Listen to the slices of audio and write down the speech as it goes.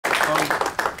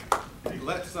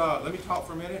let me talk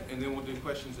for a minute, and then we'll do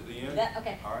questions at the end.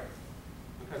 Okay. All right.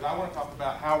 Because I want to talk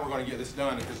about how we're going to get this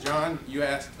done. Because John, you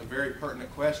asked a very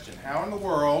pertinent question. How in the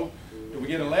world do we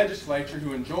get a legislature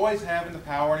who enjoys having the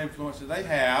power and influence that they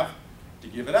have to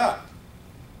give it up?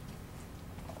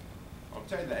 I'll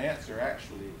tell you the answer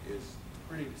actually is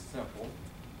pretty simple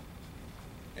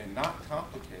and not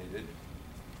complicated.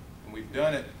 And we've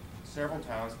done it several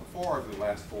times before over the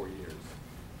last 4 years.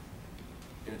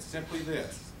 And it's simply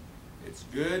this. It's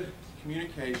good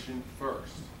communication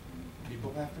first.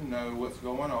 People have to know what's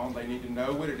going on. They need to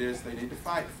know what it is they need to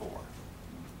fight for.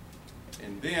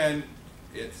 And then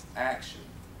it's action.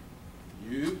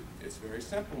 It's very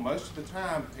simple. Most of the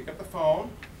time, pick up the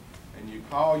phone and you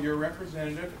call your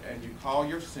representative and you call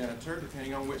your senator,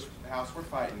 depending on which house we're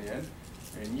fighting in,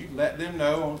 and you let them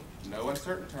know in no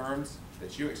uncertain terms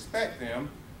that you expect them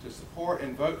to support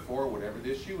and vote for whatever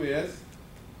the issue is,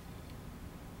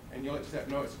 and you'll accept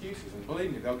no excuses. And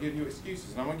believe me, they'll give you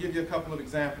excuses. And I'm going to give you a couple of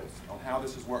examples on how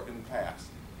this has worked in the past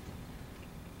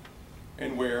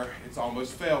and where it's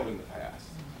almost failed in the past.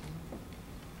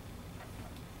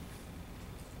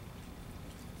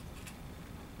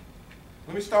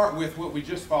 Let me start with what we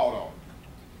just fought on,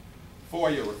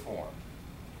 FOIA reform.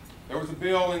 There was a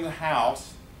bill in the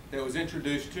House that was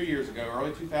introduced 2 years ago,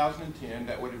 early 2010,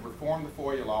 that would have reformed the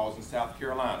FOIA laws in South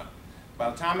Carolina. By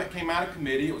the time it came out of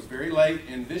committee, it was very late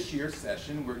in this year's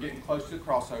session. We're getting close to the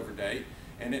crossover date,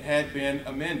 and it had been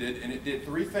amended, and it did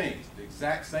 3 things, the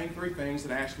exact same 3 things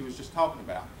that Ashley was just talking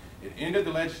about. It ended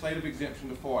the legislative exemption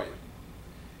to FOIA.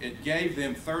 It gave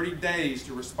them 30 days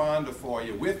to respond to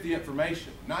FOIA with the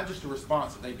information, not just a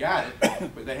response that they got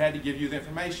it, but they had to give you the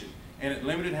information. And it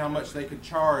limited how much they could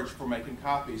charge for making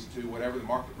copies to whatever the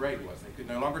market rate was. They could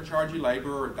no longer charge you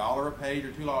labor or $1 a page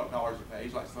or $2 a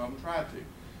page like some of them tried to.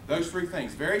 Those 3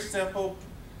 things, very simple,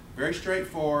 very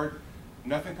straightforward,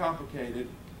 nothing complicated,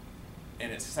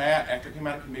 and it sat, after it came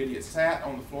out of committee, it sat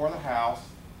on the floor of the House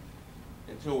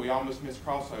until we almost missed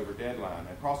crossover deadline.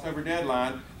 And crossover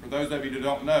deadline, for those of you who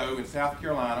don't know, in South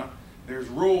Carolina, there's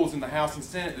rules in the House and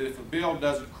Senate that if a bill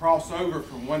doesn't cross over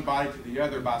from one body to the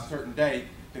other by a certain date,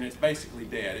 then it's basically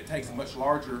dead. It takes a much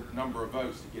larger number of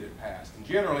votes to get it passed. And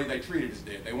generally, they treat it as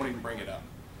dead. They won't even bring it up.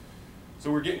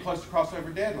 So we're getting close to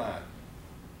crossover deadline.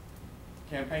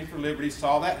 Campaign for Liberty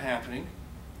saw that happening,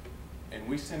 and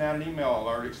we sent out an email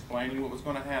alert explaining what was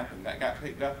going to happen. That got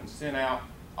picked up and sent out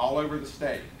all over the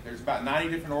state. There's about 90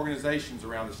 different organizations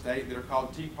around the state that are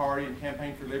called Tea Party and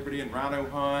Campaign for Liberty and Rhino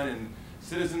Hunt and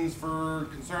Citizens for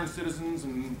Concerned Citizens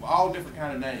and all different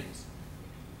kind of names.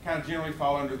 Kind of generally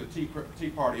fall under the Tea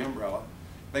Party umbrella.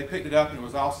 They picked it up and it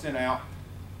was all sent out,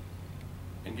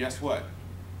 and guess what?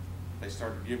 They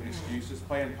started giving excuses,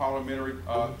 playing parliamentary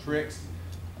tricks,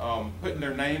 putting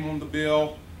their name on the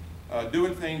bill,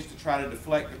 doing things to try to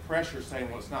deflect the pressure, saying,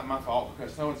 well, it's not my fault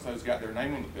because so-and-so's got their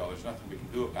name on the bill. There's nothing we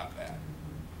can do about that.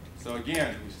 So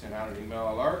again, we sent out an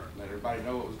email alert, let everybody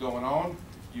know what was going on.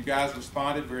 You guys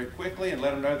responded very quickly and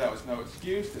let them know that was no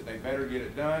excuse, that they better get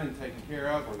it done and taken care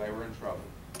of or they were in trouble.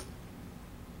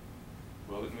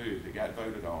 Well, it moved. It got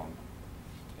voted on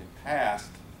and passed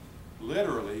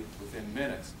literally within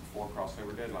minutes before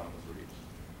crossover deadline was reached.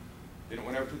 Then it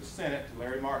went over to the Senate, to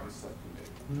Larry Martin's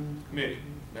subcommittee,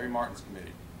 Larry Martin's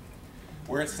committee,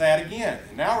 where it sat again.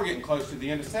 And now we're getting close to the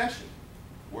end of session,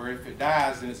 where if it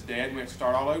dies, then it's dead, and we have to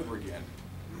start all over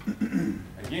again.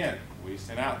 Again, we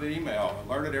sent out the email,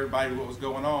 alerted everybody what was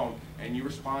going on, and you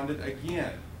responded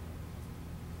again.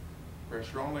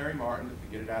 Pressure on Larry Martin to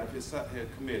get it out of his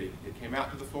committee. It came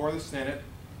out to the floor of the Senate,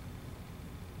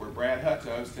 where Brad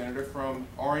Hutto, senator from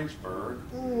Orangeburg,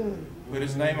 put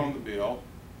his name on the bill,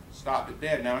 stopped it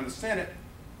dead. Now in the Senate,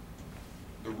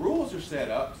 the rules are set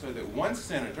up so that one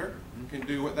senator can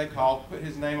do what they call put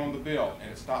his name on the bill,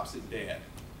 and it stops it dead.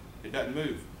 It doesn't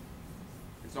move.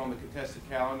 It's on the contested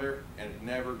calendar, and it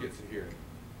never gets a hearing.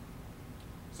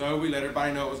 So we let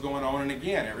everybody know what was going on, and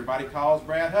again, everybody calls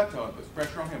Brad Hutto and puts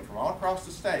pressure on him from all across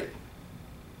the state.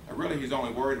 Now, really, he's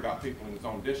only worried about people in his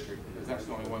own district because that's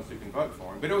the only ones who can vote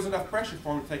for him. But it was enough pressure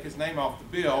for him to take his name off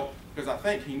the bill because I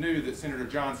think he knew that Senator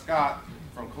John Scott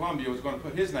from Columbia was going to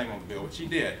put his name on the bill, which he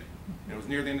did. And it was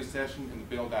near the end of the session, and the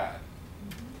bill died.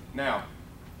 Now,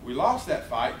 we lost that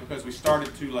fight because we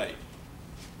started too late.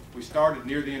 We started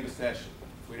near the end of session.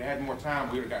 If we'd had more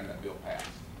time, we would have gotten that bill passed.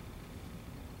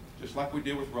 Just like we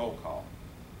did with roll call.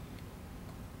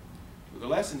 But the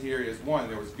lesson here is, one,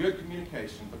 there was good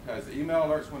communication because the email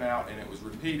alerts went out and it was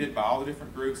repeated by all the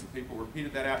different groups, and people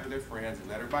repeated that out to their friends and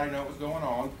let everybody know what was going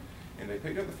on. And they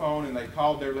picked up the phone and they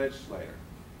called their legislator.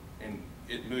 And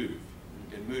it moved.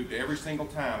 It moved every single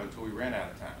time until we ran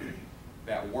out of time.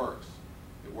 That works.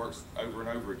 It works over and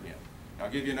over again. I'll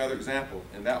give you another example,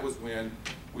 and that was when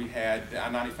we had the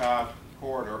I-95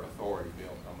 Corridor Authority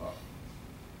bill come up.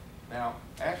 Now,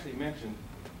 I actually mentioned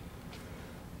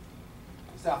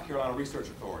the South Carolina Research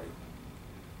Authority.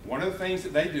 One of the things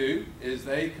that they do is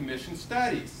they commission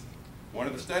studies. One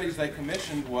of the studies they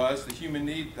commissioned was the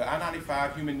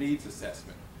I-95 Human Needs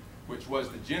Assessment, which was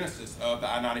the genesis of the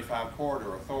I-95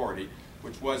 Corridor Authority,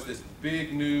 which was this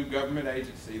big new government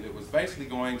agency that was basically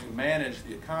going to manage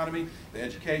the economy, the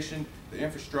education, the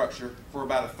infrastructure for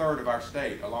about a third of our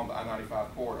state along the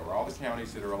I-95 corridor, all the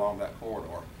counties that are along that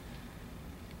corridor.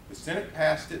 The Senate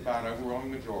passed it by an overwhelming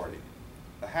majority.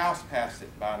 The House passed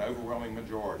it by an overwhelming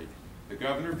majority. The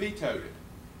governor vetoed it.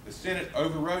 The Senate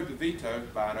overrode the veto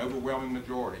by an overwhelming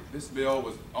majority. This bill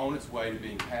was on its way to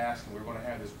being passed, and we were going to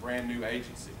have this brand new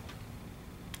agency.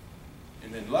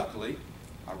 And then luckily,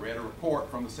 I read a report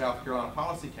from the South Carolina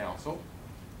Policy Council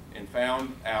and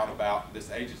found out about this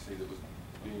agency that was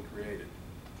being created.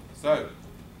 So,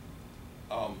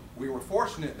 we were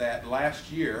fortunate that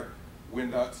last year,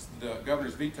 when the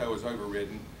governor's veto was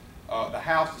overridden, the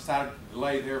House decided to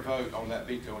delay their vote on that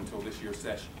veto until this year's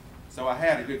session. So I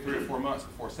had a good 3 or 4 months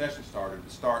before session started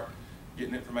to start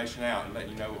getting information out and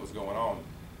letting you know what was going on.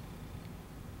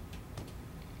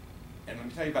 And let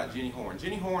me tell you about Jenny Horn.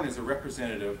 Jenny Horn is a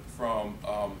representative from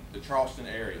the Charleston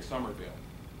area, Summerville.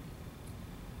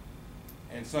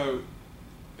 And so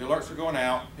the alerts are going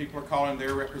out. People are calling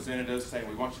their representatives saying,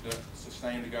 we want you to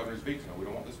sustain the governor's veto. We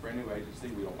don't want this brand new agency.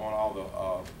 We don't want all the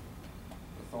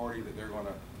authority that they're going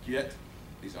to get,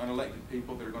 these unelected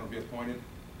people that are going to be appointed.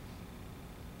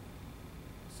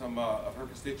 Some of her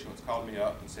constituents called me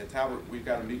up and said, Talbert, we've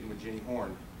got a meeting with Jenny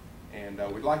Horn, and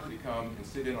we'd like you to come and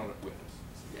sit in on it with us.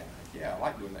 I said, yeah, I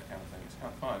like doing that kind of thing. It's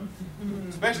kind of fun,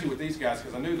 especially with these guys,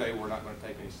 because I knew they were not going to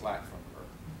take any slack from her,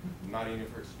 not any of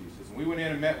her excuses. And we went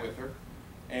in and met with her,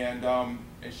 and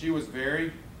she was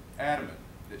very adamant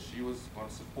that she was going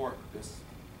to support this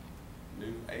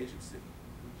new agency.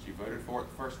 She voted for it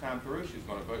the first time through. She's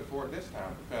going to vote for it this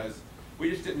time because we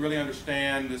just didn't really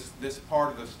understand this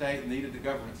part of the state needed the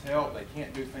government's help. They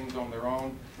can't do things on their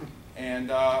own.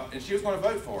 And she was going to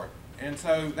vote for it. And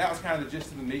so that was kind of the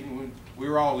gist of the meeting. When we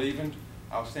were all leaving,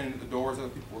 I was standing at the doors, other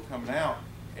people were coming out,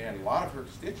 and a lot of her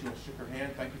constituents shook her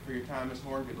hand. Thank you for your time, Ms.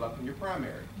 Horn. Good luck in your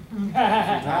primary. Thank you for your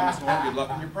time, Ms. Horn. Good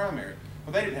luck in your primary.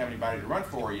 Well, they didn't have anybody to run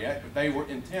for her yet, but they were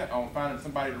intent on finding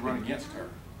somebody to run against her.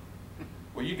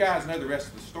 Well, you guys know the rest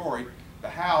of the story. The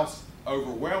House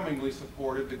overwhelmingly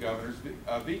supported the governor's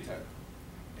veto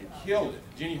and killed it.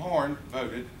 Jenny Horn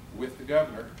voted with the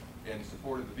governor in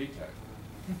support of the veto.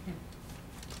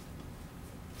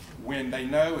 When they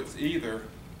know it's either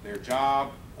their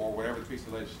job or whatever the piece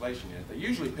of legislation is, they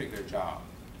usually pick their job.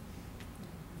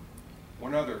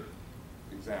 One other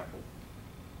example,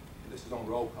 this is on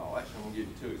roll call. Actually, I'm going to give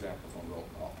you 2 examples on roll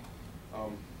call.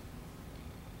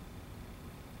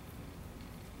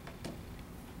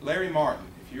 Larry Martin,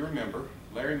 if you remember,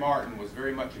 Larry Martin was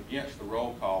very much against the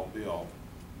roll call bill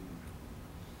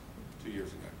 2 years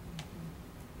ago.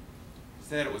 He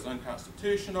said it was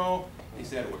unconstitutional. He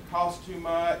said it would cost too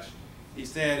much. He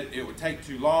said it would take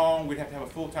too long. We'd have to have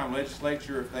a full-time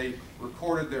legislature if they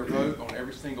recorded their vote on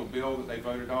every single bill that they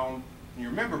voted on. And you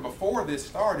remember, before this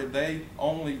started, the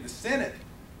Senate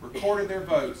recorded their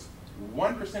votes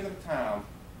 1% of the time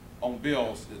on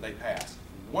bills that they passed.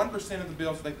 1% of the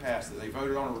bills that they passed that they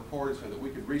voted on are recorded so that we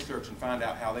could research and find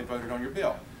out how they voted on your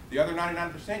bill. The other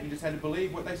 99%, you just had to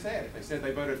believe what they said. If they said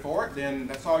they voted for it, then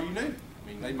that's all you knew. I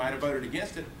mean, they might have voted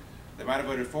against it. They might have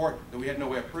voted for it, but we had no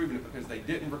way of proving it because they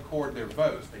didn't record their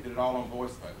votes. They did it all on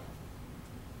voice vote.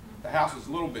 The House was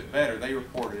a little bit better. They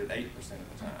reported it 8%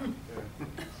 of the time.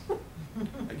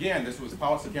 Again, this was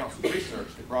Policy Council's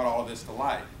research that brought all of this to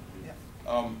light.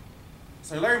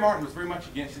 So Larry Martin was very much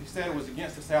against it. He said it was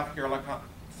against the South Carolina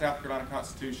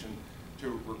Constitution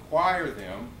to require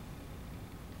them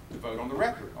to vote on the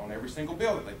record on every single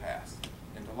bill that they passed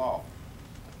into law.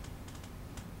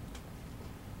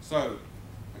 So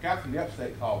a guy from the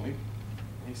upstate called me,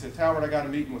 and he said, Talbert, I got a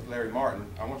meeting with Larry Martin.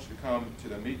 I want you to come to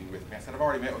the meeting with me. I said, I've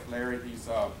already met with Larry. He's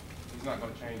not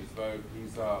going to change his vote. He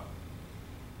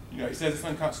says it's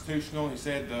unconstitutional. He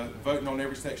said the voting on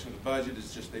every section of the budget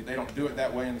is just, they don't do it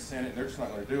that way in the Senate, and they're just not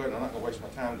going to do it, and I'm not going to waste my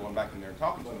time going back in there and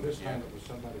talking to them this again. time it was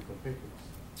somebody from Pickens.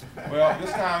 Well,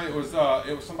 this time it was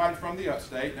somebody from the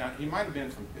upstate. Now, he might have been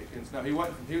from Pickens. No, he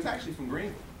wasn't. He was actually from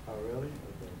Greenville. Oh, really?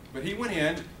 Okay. But he went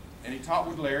in, and he talked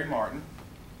with Larry Martin,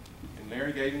 and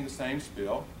Larry gave him the same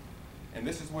spiel. And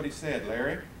this is what he said,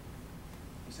 Larry.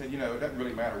 He said, it doesn't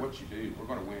really matter what you do. We're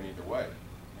going to win either way.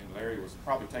 And Larry was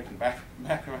probably taken back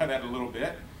by that a little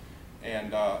bit.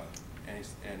 And he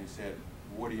said,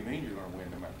 what do you mean you're going to win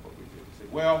no matter what we do? He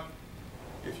said, well,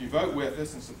 if you vote with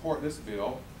us and support this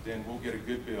bill, then we'll get a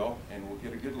good bill and we'll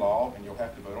get a good law, and you'll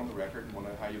have to vote on the record and we'll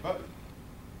know how you voted.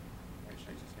 He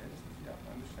shakes his head and says, yeah,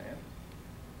 I understand.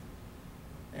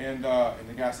 And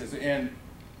the guy says, and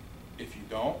if you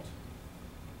don't,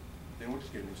 then we'll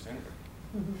just get a new senator.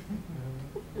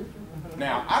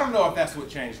 Now, I don't know if that's what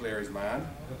changed Larry's mind.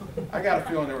 I got a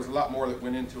feeling there was a lot more that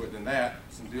went into it than that,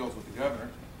 some deals with the governor.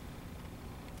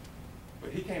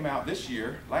 But he came out last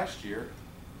year,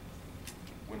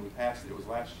 when we passed it was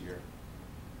last year,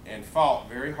 and fought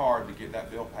very hard to get that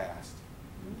bill passed.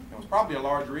 It was probably a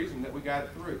large reason that we got it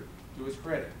through, to his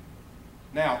credit.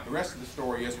 Now, the rest of the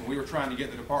story is when we were trying to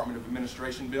get the Department of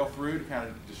Administration bill through to kind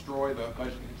of destroy the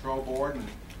Budget and Control Board and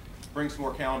bring some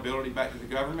more accountability back to the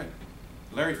government,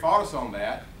 Larry fought us on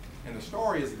that, and the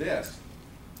story is this.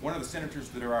 One of the senators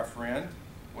that are our friend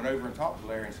went over and talked to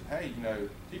Larry and said, hey, you know,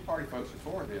 Tea Party folks are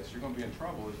for this. You're going to be in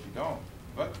trouble if you don't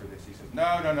vote for this. He said,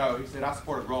 no, no, no. He said, I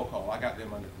supported roll call. I got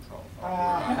them under control.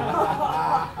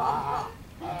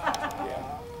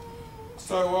 Yeah.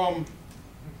 So,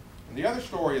 and the other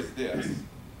story is this.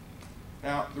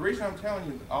 Now, the reason I'm telling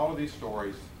you all of these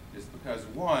stories is because,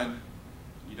 one,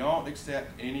 you don't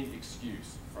accept any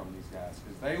excuse from these guys,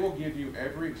 because they will give you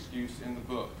every excuse in the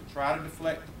book to try to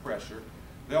deflect the pressure.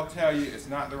 They'll tell you it's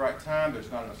not the right time,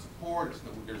 there's not enough support,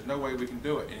 there's no way we can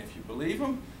do it. And if you believe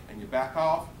them and you back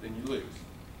off, then you lose.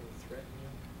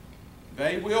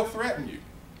 They will threaten you.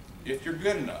 If you're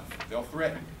good enough, they'll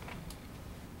threaten you.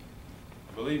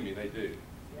 Believe me, they do.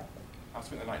 Yep. I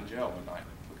spent the night in jail one night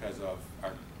because of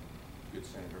our good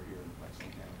senator here in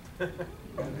Lexington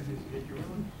County.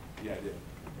 Yeah, I did.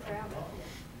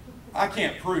 I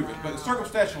can't prove it, but the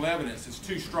circumstantial evidence is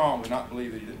too strong to not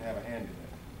believe that he didn't have a hand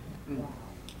in it.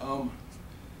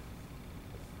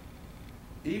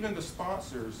 Even the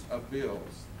sponsors of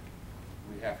bills,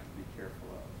 we have to be careful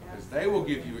of, because they will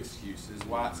give you excuses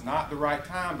why it's not the right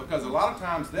time, because a lot of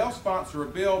times they'll sponsor a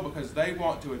bill because they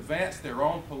want to advance their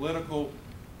own political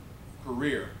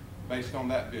career based on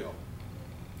that bill.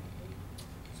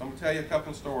 So I'm going to tell you a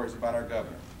couple of stories about our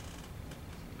governor.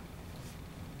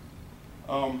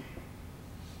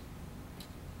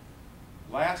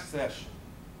 Last session,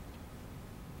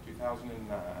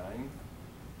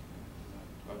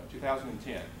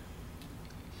 2010,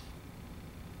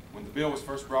 when the bill was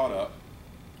first brought up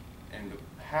and the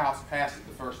House passed it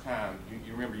the first time, you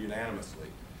remember unanimously,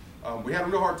 we had a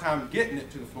real hard time getting it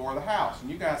to the floor of the House, and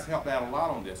you guys helped out a lot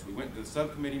on this. We went to the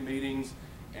subcommittee meetings,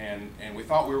 and we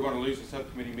thought we were going to lose the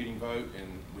subcommittee meeting vote, and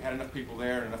we had enough people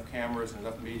there and enough cameras and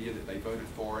enough media that they voted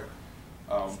for it.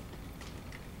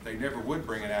 They never would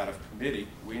bring it out of committee.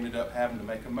 We ended up having to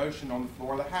make a motion on the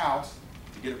floor of the House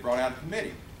to get it brought out of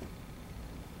committee.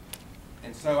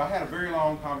 And so I had a very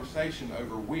long conversation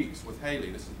over weeks with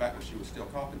Haley. This is back when she was still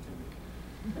talking to me.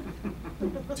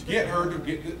 To get her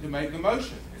to make the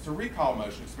motion. It's a recall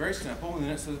motion. It's very simple, and then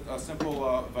it's a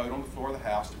simple vote on the floor of the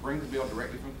House to bring the bill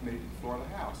directly from committee to the floor of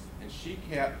the House. And she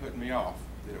kept putting me off,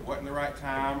 that it wasn't the right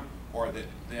time, or that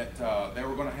they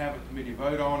were going to have a committee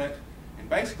vote on it. And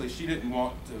basically, she didn't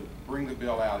want to bring the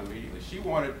bill out immediately. She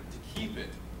wanted to keep it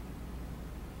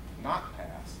not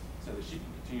passed so that she can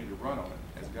continue to run on it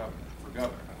as governor, for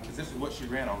governor, because this is what she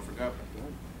ran on for governor.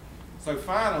 So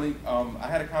finally, I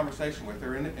had a conversation with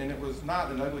her, and it was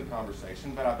not an ugly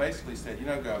conversation, but I basically said, you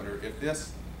know, Governor, if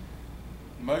this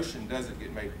motion doesn't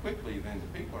get made quickly, then the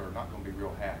people are not going to be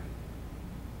real happy.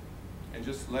 And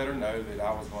just let her know that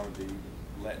I was going to be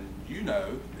letting you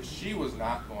know that she was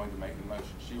not going to make the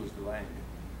motion. She was delaying it.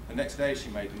 The next day, she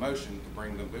made the motion to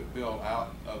bring the bill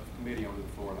out of committee onto the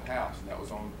floor of the House, and that was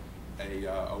on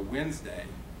a Wednesday.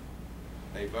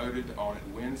 They voted on it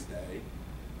Wednesday,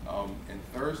 and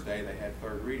Thursday they had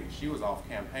third reading. She was off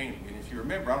campaigning, and if you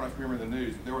remember, I don't know if you remember the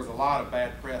news, but there was a lot of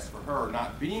bad press for her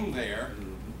not being there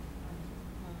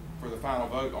for the final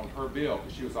vote on her bill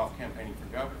because she was off campaigning for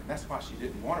governor. And that's why she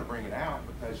didn't want to bring it out,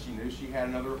 because she knew she had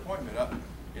another appointment up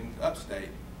in upstate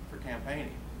for campaigning.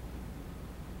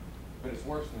 But it's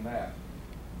worse than that.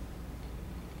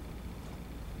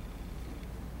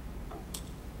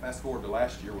 Fast forward to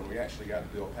last year when we actually got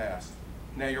the bill passed.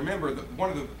 Now you remember that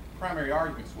one of the primary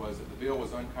arguments was that the bill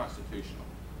was unconstitutional.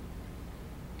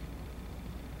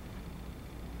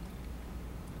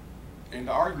 And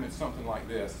the argument's something like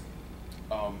this.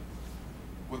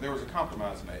 Well, there was a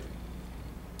compromise made.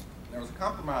 There was a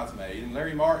compromise made, and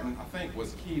Larry Martin, I think,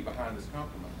 was key behind this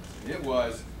compromise. And it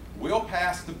was, we'll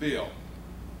pass the bill,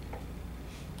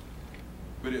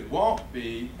 but it won't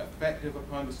be effective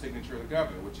upon the signature of the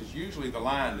governor, which is usually the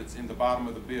line that's in the bottom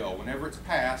of the bill. Whenever it's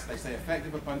passed, they say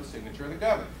effective upon the signature of the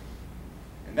governor.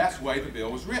 And that's the way the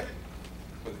bill was written.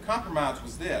 But the compromise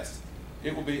was this: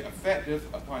 it will be effective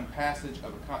upon passage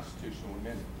of a constitutional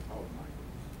amendment,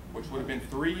 which would have been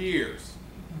 3 years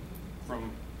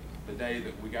from the day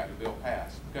that we got the bill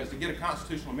passed. Because to get a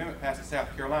constitutional amendment passed in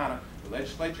South Carolina, the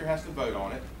legislature has to vote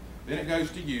on it, then it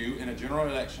goes to you in a general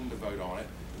election to vote on it,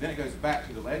 then it goes back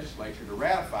to the legislature to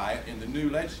ratify it in the new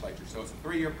legislature. So it's a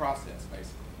 3-year process,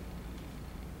 basically.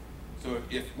 So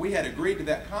if we had agreed to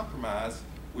that compromise,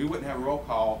 we wouldn't have a roll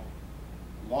call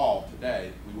law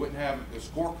today. We wouldn't have the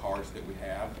scorecards that we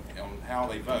have on how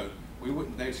they vote.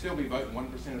 They'd still be voting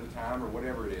 1% of the time or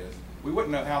whatever it is. We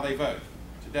wouldn't know how they vote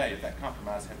today if that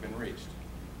compromise had been reached.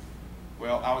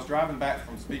 Well, I was driving back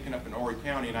from speaking up in Horry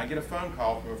County, and I get a phone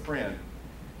call from a friend,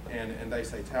 and they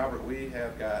say, Talbert, we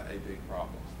have got a big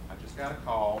problem. I just got a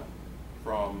call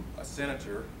from a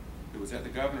senator who was at the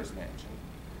governor's mansion,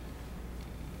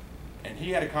 and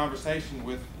he had a conversation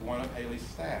with one of Haley's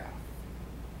staff.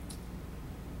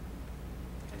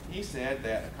 And he said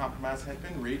that a compromise had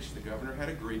been reached, the governor had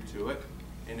agreed to it,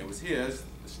 and it was the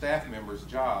staff member's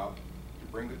job to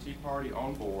bring the Tea Party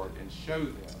on board and show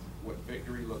them what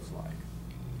victory looks like.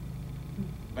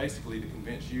 Basically to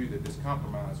convince you that this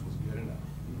compromise was good enough.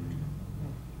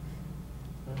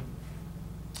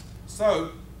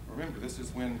 So, remember, this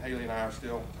is when Haley and I are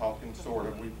still talking, sort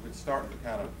of. It's starting to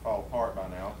kind of fall apart by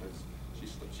now, because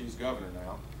she's governor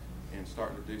now, and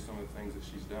starting to do some of the things that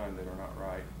she's done that are not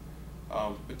right.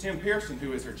 But Tim Pearson,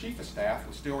 who is her chief of staff,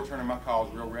 was still returning my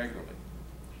calls real regularly.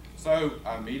 So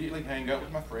I immediately hang up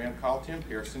with my friend, call Tim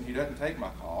Pearson. He doesn't take my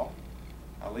call.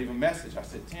 I leave a message. I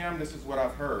said, Tim, this is what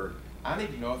I've heard. I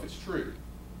need to know if it's true.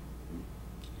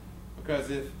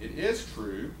 Because if it is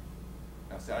true,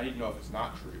 I said, I need to know if it's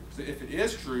not true. So if it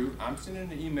is true, I'm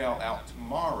sending an email out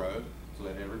tomorrow to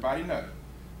let everybody know.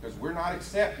 Because we're not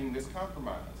accepting this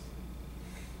compromise.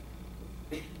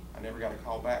 I never got a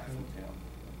call back from Tim.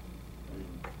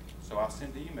 So I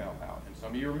sent the email out, and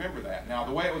some of you remember that. Now,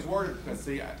 the way it was worded, because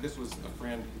see, this was a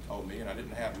friend who told me, and I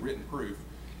didn't have written proof,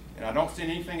 and I don't send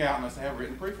anything out unless I have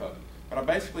written proof of it. But I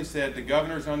basically said the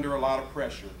governor's under a lot of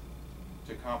pressure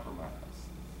to compromise.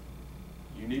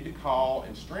 You need to call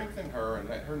and strengthen her and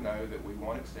let her know that we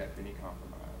won't accept any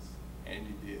compromise. And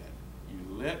you did.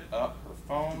 You lit up her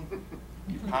phone,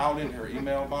 you piled in her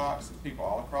email box, as people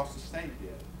all across the state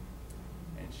did.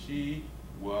 And she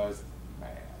was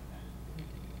mad.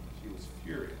 She was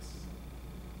furious.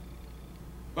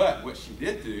 But what she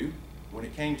did do, when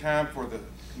it came time for the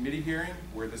committee hearing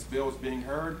where this bill was being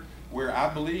heard, where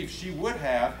I believe she would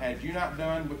have, had you not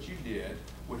done what you did,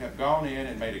 would have gone in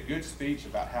and made a good speech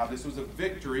about how this was a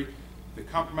victory, the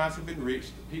compromise had been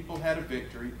reached, the people had a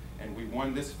victory, and we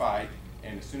won this fight,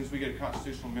 and as soon as we get a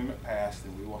constitutional amendment passed,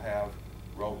 then we will have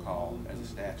roll call as a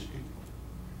statute.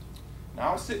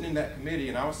 Now I was sitting in that committee,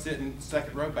 and I was sitting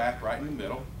second row back, right in the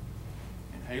middle,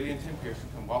 and Haley and Tim Pearson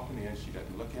come walking in. She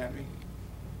doesn't look at me,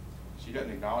 she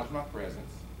doesn't acknowledge my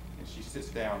presence, and she sits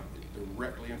down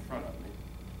directly in front of me.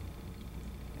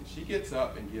 And she gets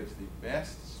up and gives the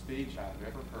best speech I've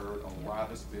ever heard on why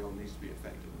this bill needs to be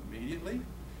effective immediately.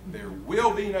 There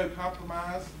will be no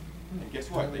compromise. And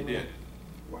guess what? They did.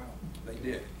 Wow. They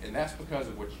did. And that's because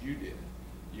of what you did.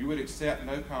 You would accept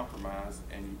no compromise,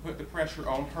 and you put the pressure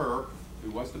on her,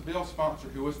 who was the bill sponsor,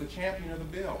 who was the champion of the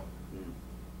bill.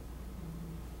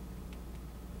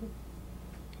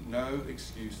 No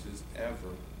excuses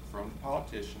ever from the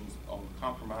politicians on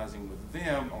compromising with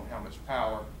them on how much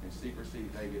power and secrecy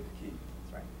they get to keep.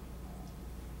 That's right.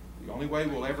 The only way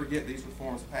we'll ever get these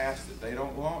reforms passed that they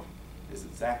don't want is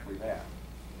exactly that.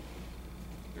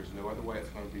 There's no other way it's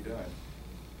going to be done.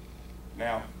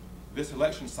 Now, this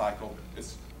election cycle,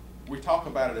 we talk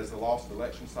about it as a lost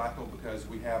election cycle because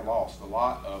we have lost a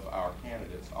lot of our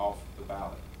candidates off the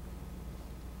ballot.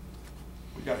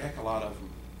 We've got a heck of a lot of them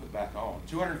put back on.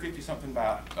 250-something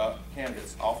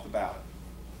candidates off the ballot.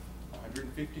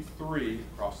 153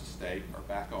 across the state are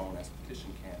back on as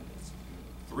petition candidates.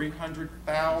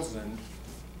 300,000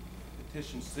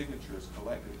 petition signatures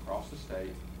collected across the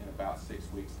state in about 6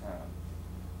 weeks'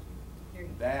 time.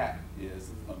 That is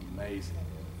amazing.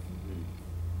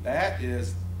 That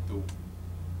is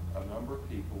a number of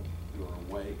people who are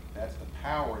awake. That's the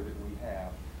power that we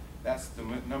have. That's the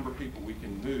number of people we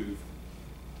can move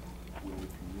when we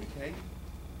communicate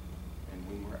and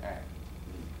when we're active.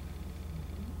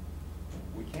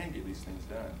 We can get these things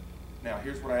done. Now,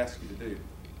 here's what I ask you to do.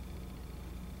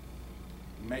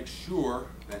 Make sure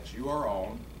that you are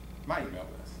on my email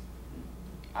list.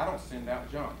 I don't send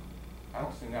out junk. I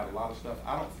don't send out a lot of stuff.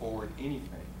 I don't forward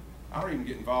anything. I don't even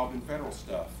get involved in federal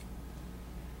stuff,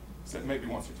 except maybe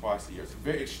once or twice a year. It's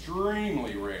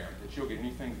extremely rare that you'll get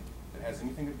anything that has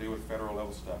anything to do with federal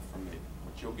level stuff from me.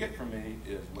 What What you'll get from me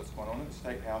is what's going on at the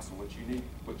State House and what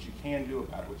you can do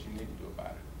about it, what you need to do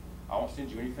about it. I won't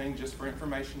send you anything just for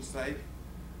information's sake.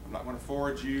 I'm not going to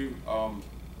forward you,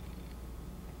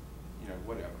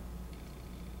 whatever.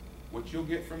 What you'll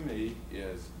get from me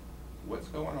is what's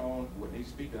going on, what needs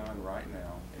to be done right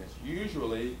now, and it's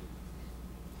usually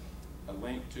a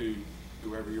link to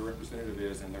whoever your representative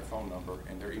is and their phone number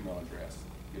and their email address.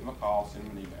 Give them a call, send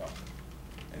them an email.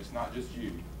 And it's not just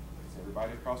you. It's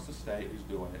everybody across the state who's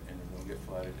doing it, and they're going to get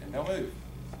flooded, and they'll move,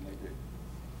 and they do.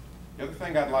 The other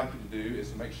thing I'd like you to do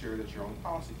is to make sure that you're on the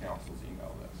Policy Council's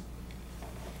email list.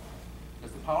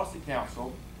 Because the Policy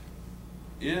Council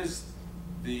is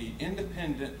the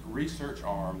independent research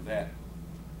arm that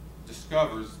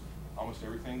discovers almost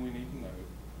everything we need to know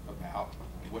about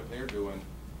what they're doing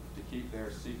to keep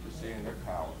their secrecy and their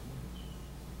power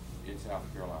in South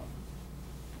Carolina.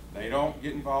 They don't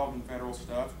get involved in federal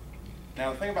stuff.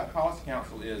 Now, the thing about the Policy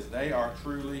Council is they are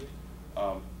truly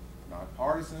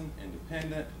nonpartisan,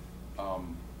 independent. I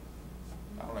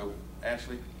don't know,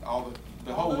 Ashley,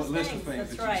 the whole list of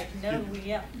things. That's right.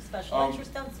 Special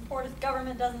interests don't support us.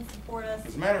 Government doesn't support us.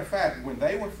 As a matter of fact, when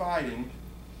they were fighting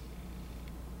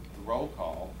the roll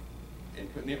call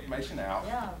and putting the information out,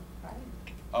 yeah,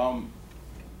 right.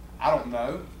 I don't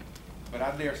know, but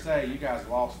I dare say you guys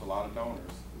lost a lot of donors.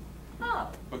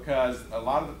 Oh. Because a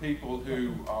lot of the people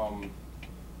who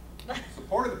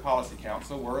supported the Policy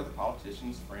Council were the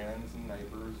politicians' friends and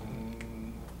neighbors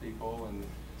and people. And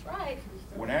that's right.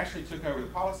 when Ashley took over the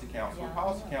Policy Council, the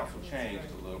Policy Council changed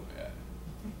a little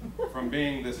bit. From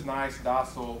being this nice,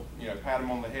 docile, pat them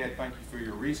on the head, thank you for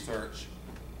your research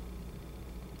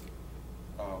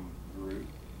group,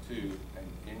 to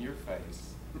an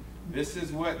in-your-face. This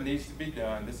is what needs to be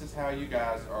done. This is how you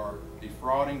guys are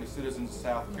defrauding the citizens of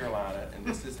South Carolina, and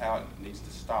this is how it needs to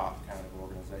stop kind of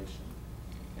organization.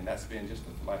 And that's been just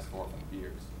the last 4 or 5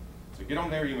 years. So get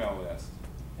on their email list.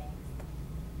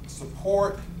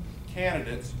 Support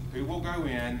candidates who will go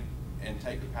in and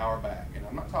take the power back. And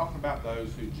I'm not talking about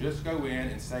those who just go in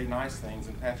and say nice things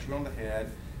and pat you on the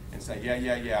head and say,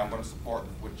 yeah, I'm going to support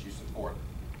what you support.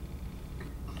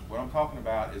 What I'm talking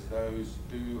about is those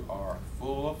who are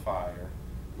full of fire,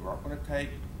 who aren't going to take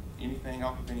anything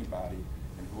off of anybody,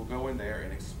 and who will go in there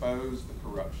and expose the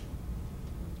corruption,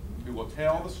 who will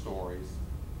tell the stories,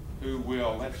 who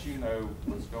will let you know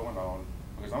what's going on.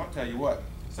 Because I'm going to tell you what,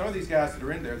 some of these guys that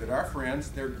are in there that are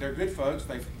friends, they're good folks,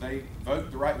 they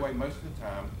vote the right way most of the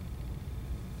time.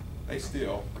 They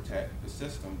still protect the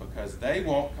system because they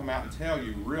won't come out and tell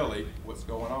you really what's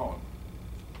going on.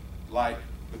 Like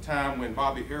the time when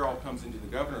Bobby Harrell comes into the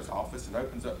governor's office and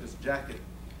opens up his jacket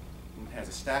and has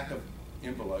a stack of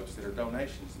envelopes that are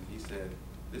donations, and he said,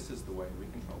 this is the way we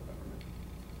control government.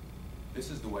 This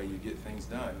is the way you get things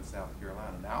done in South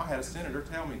Carolina. Now, I had a senator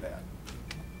tell me that,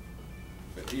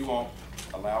 but he won't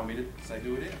allow me to say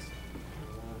who it is.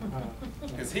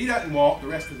 Because he doesn't want the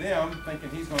rest of them thinking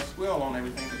he's going to squill on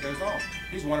everything that goes on.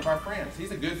 He's one of our friends.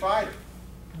 He's a good fighter.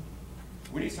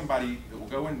 We need somebody that will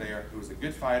go in there who is a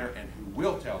good fighter and who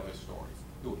will tell those stories,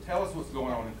 who will tell us what's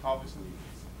going on in caucus meetings.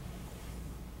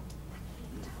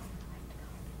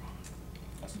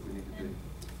 That's what we need to do.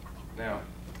 Now,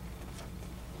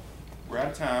 we're out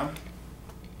of time.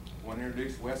 I want to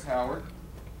introduce Wes Howard,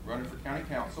 running for county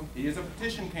council. He is a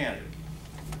petition candidate.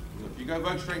 So if you go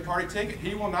vote straight party ticket,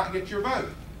 he will not get your vote.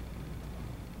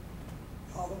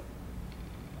 Talbert,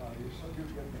 you said you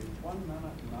give me 1 minute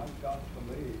and I've got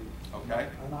to leave. Okay.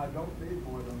 And I don't need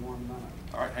more than 1 minute.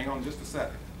 All right, hang on just a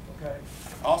second. Okay.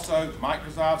 Also, Mike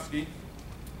Krasovsky,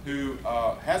 who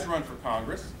has run for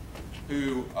Congress,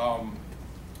 who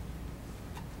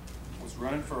was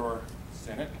running for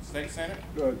Senate, state Senate.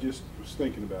 Just was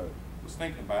thinking about it. Was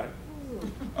thinking about it.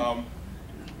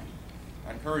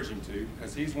 I encourage him to,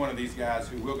 because he's one of these guys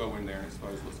who will go in there and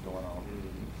expose what's going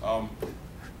on.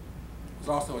 Was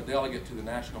also a delegate to the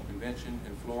National Convention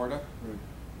in Florida,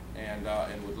 and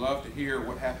would love to hear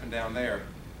what happened down there.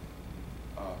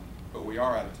 But we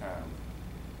are out of time.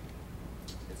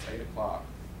 It's 8 o'clock.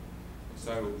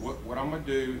 So what I'm going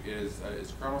to do is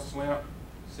Colonel Slimp,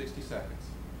 60 seconds.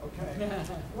 Okay.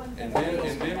 And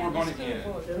then we're going to end.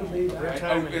 Okay?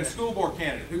 Oh, and school board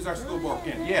candidate. Who's our school board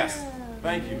candidate? Yes.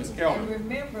 Thank you, Ms. Kelman. And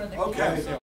remember the Okay.